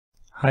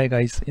Hi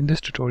guys, in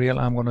this tutorial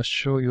I'm going to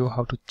show you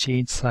how to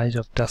change size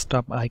of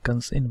desktop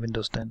icons in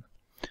Windows 10.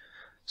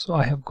 So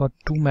I have got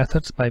two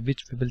methods by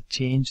which we will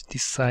change the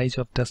size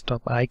of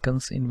desktop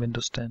icons in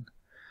Windows 10.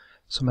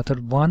 So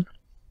method 1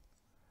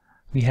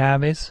 we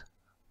have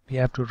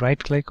to right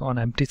click on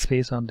empty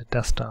space on the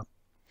desktop,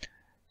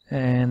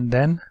 and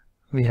then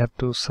we have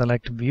to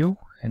select view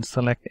and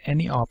select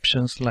any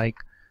options like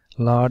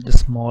large,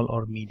 small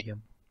or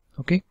medium.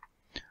 Okay,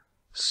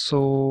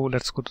 so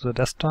let's go to the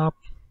desktop.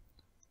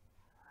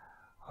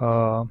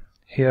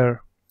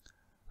 Here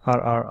are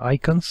our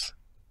icons,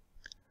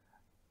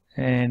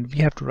 and we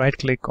have to right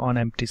click on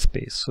empty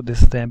space. So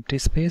this is the empty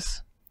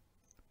space.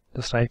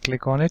 Just right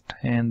click on it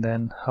and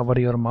then hover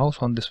your mouse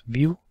on this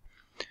view,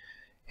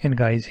 and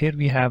guys, here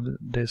we have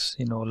this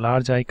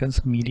large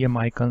icons, medium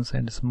icons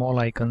and small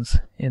icons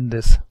in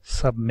this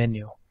sub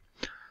menu.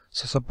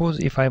 So suppose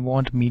if I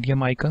want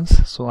medium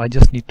icons, so I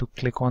just need to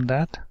click on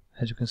that.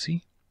 As you can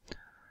see,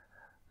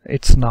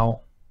 it's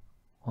now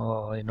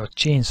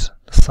changed.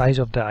 The size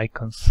of the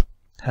icons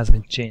has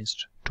been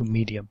changed to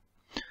medium.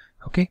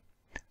 Okay,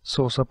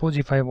 so suppose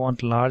if I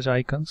want large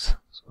icons,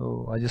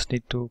 so I just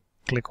need to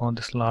click on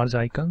this large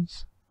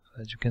icons.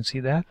 As you can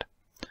see that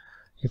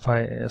if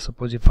I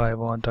suppose if I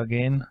want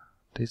again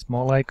the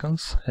small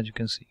icons, as you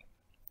can see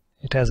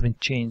it has been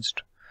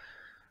changed.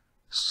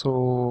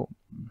 So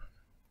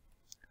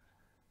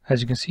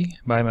as you can see,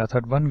 by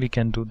method 1 we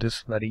can do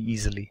this very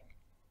easily.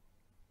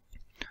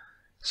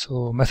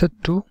 So method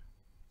 2,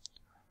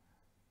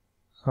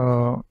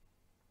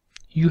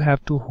 you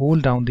have to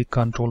hold down the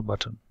control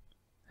button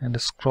and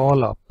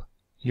scroll up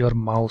your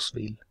mouse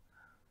wheel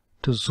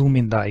to zoom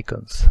in the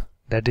icons,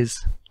 that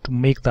is to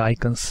make the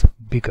icons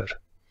bigger.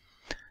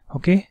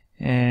 Okay,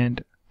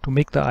 and to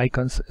make the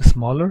icons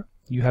smaller,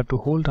 you have to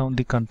hold down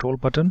the control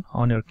button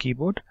on your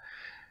keyboard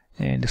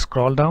and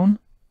scroll down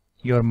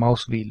your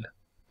mouse wheel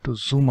to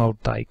zoom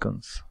out the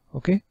icons.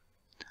 Okay,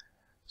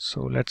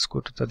 so let's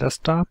go to the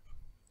desktop.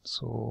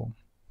 So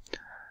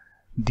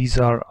these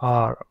are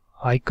our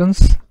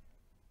icons.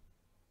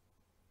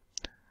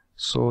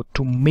 So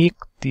to make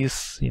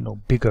this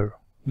bigger,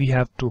 we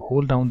have to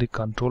hold down the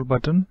control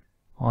button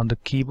on the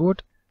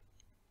keyboard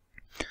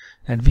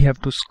and we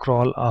have to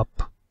scroll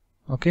up,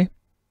 okay,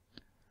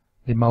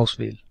 the mouse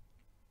wheel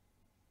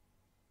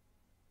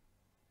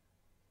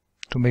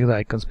to make the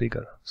icons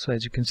bigger. So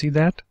as you can see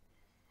that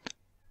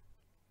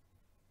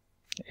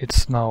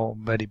it's now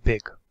very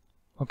big.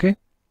 Okay,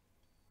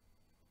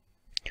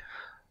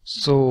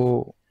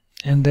 so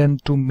and then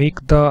to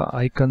make the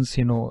icons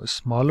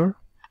smaller,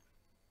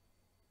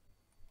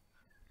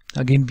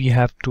 again we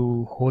have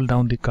to hold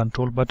down the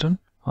control button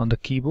on the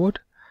keyboard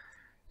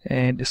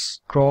and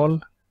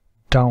scroll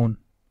down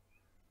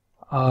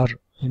our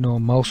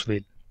mouse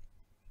wheel.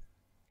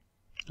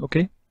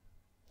 Okay,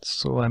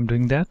 so I'm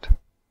doing that.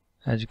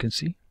 As you can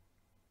see,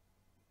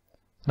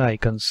 the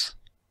icons,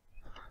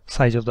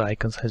 size of the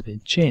icons has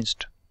been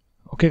changed.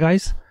 Okay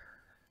guys,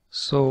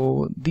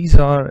 so these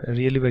are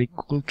really very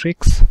cool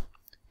tricks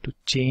to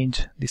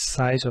change the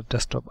size of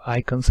desktop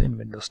icons in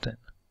Windows 10.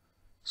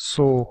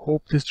 So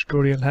hope this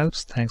tutorial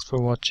helps. Thanks for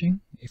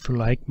watching. If you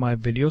like my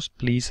videos,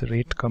 please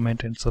rate,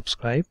 comment and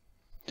subscribe.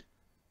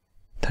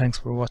 Thanks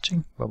for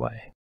watching. Bye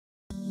bye.